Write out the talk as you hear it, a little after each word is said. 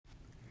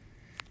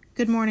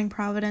Good morning,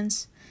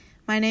 Providence.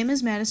 My name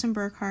is Madison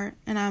Burkhart,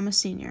 and I'm a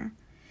senior.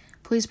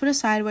 Please put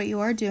aside what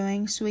you are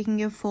doing so we can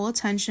give full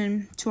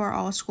attention to our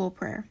all-school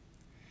prayer.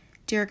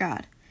 Dear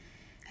God,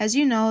 as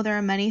you know, there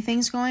are many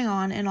things going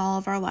on in all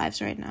of our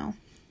lives right now.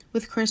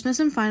 With Christmas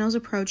and finals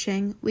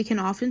approaching, we can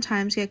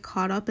oftentimes get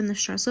caught up in the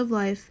stress of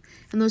life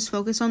and lose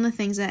focus on the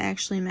things that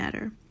actually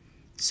matter.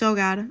 So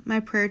God, my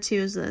prayer to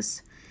you is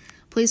this.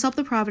 Please help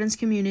the Providence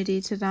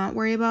community to not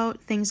worry about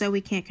things that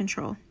we can't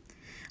control.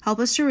 Help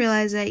us to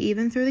realize that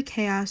even through the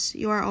chaos,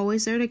 you are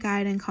always there to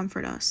guide and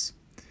comfort us.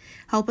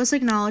 Help us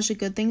acknowledge the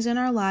good things in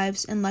our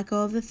lives and let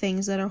go of the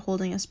things that are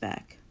holding us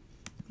back.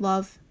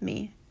 Love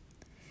me.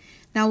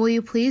 Now will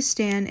you please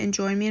stand and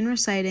join me in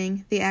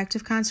reciting the act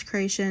of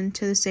consecration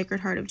to the Sacred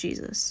Heart of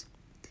Jesus.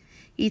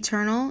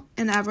 Eternal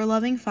and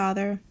ever-loving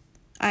Father,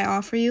 I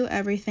offer you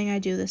everything I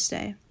do this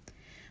day.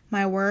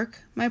 My work,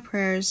 my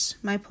prayers,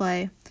 my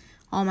play,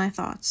 all my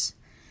thoughts,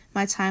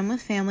 my time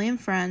with family and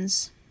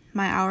friends,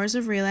 my hours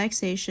of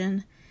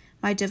relaxation,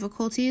 my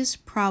difficulties,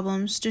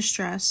 problems,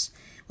 distress,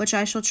 which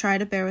I shall try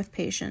to bear with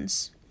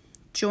patience.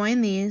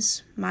 Join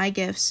these, my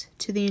gifts,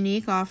 to the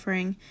unique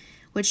offering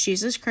which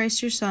Jesus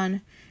Christ your Son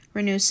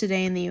renews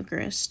today in the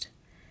Eucharist.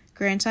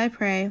 Grant, I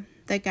pray,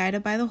 that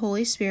guided by the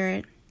Holy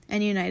Spirit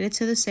and united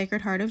to the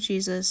Sacred Heart of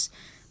Jesus,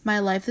 my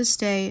life this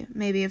day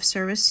may be of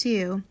service to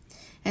you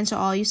and to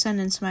all you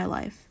send into my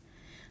life,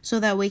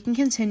 so that we can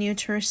continue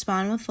to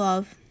respond with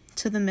love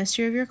to the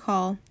mystery of your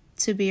call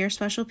to be your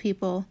special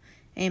people.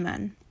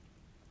 Amen.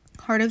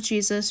 Heart of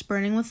Jesus,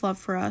 burning with love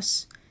for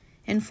us,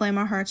 inflame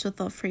our hearts with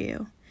love for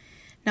you.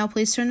 Now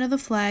please turn to the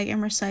flag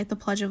and recite the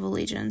Pledge of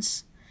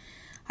Allegiance.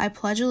 I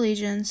pledge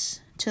allegiance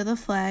to the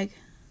flag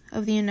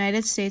of the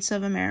United States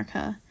of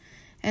America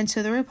and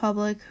to the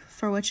republic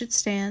for which it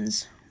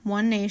stands,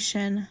 one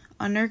nation,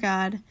 under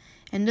God,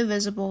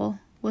 indivisible,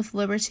 with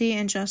liberty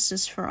and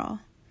justice for all.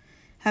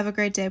 Have a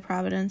great day,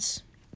 Providence.